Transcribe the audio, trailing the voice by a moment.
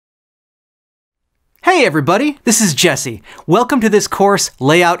Hey everybody, this is Jesse. Welcome to this course,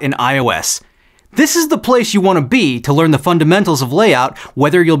 Layout in iOS. This is the place you want to be to learn the fundamentals of layout,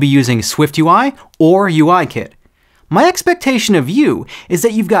 whether you'll be using SwiftUI or UIKit. My expectation of you is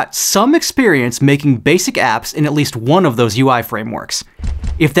that you've got some experience making basic apps in at least one of those UI frameworks.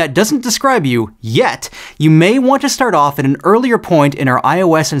 If that doesn't describe you yet, you may want to start off at an earlier point in our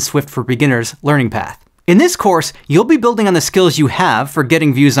iOS and Swift for Beginners learning path. In this course, you'll be building on the skills you have for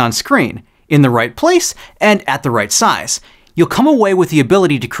getting views on screen, in the right place and at the right size. You'll come away with the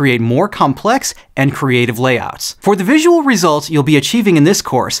ability to create more complex and creative layouts. For the visual results you'll be achieving in this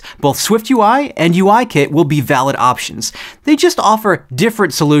course, both SwiftUI and UIKit will be valid options. They just offer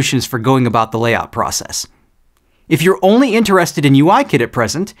different solutions for going about the layout process. If you're only interested in UIKit at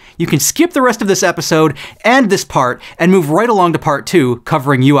present, you can skip the rest of this episode and this part and move right along to part 2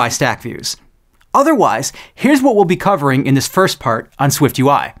 covering UI stack views. Otherwise, here's what we'll be covering in this first part on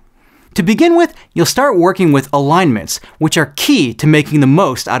SwiftUI. To begin with, you'll start working with alignments, which are key to making the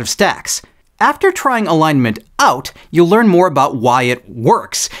most out of stacks. After trying alignment out, you'll learn more about why it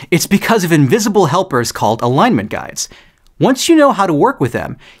works. It's because of invisible helpers called alignment guides. Once you know how to work with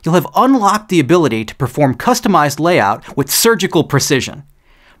them, you'll have unlocked the ability to perform customized layout with surgical precision.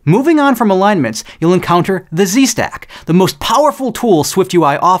 Moving on from alignments, you'll encounter the ZStack, the most powerful tool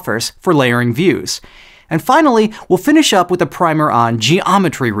SwiftUI offers for layering views. And finally, we'll finish up with a primer on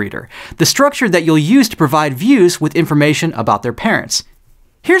Geometry Reader, the structure that you'll use to provide views with information about their parents.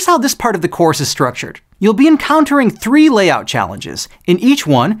 Here's how this part of the course is structured. You'll be encountering 3 layout challenges. In each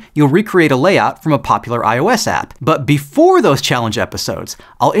one, you'll recreate a layout from a popular iOS app. But before those challenge episodes,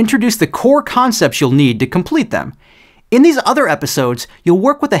 I'll introduce the core concepts you'll need to complete them. In these other episodes, you'll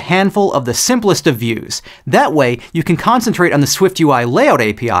work with a handful of the simplest of views. That way, you can concentrate on the SwiftUI Layout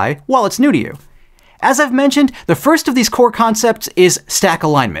API while it's new to you. As I've mentioned, the first of these core concepts is stack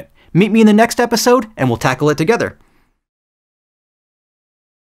alignment. Meet me in the next episode and we'll tackle it together.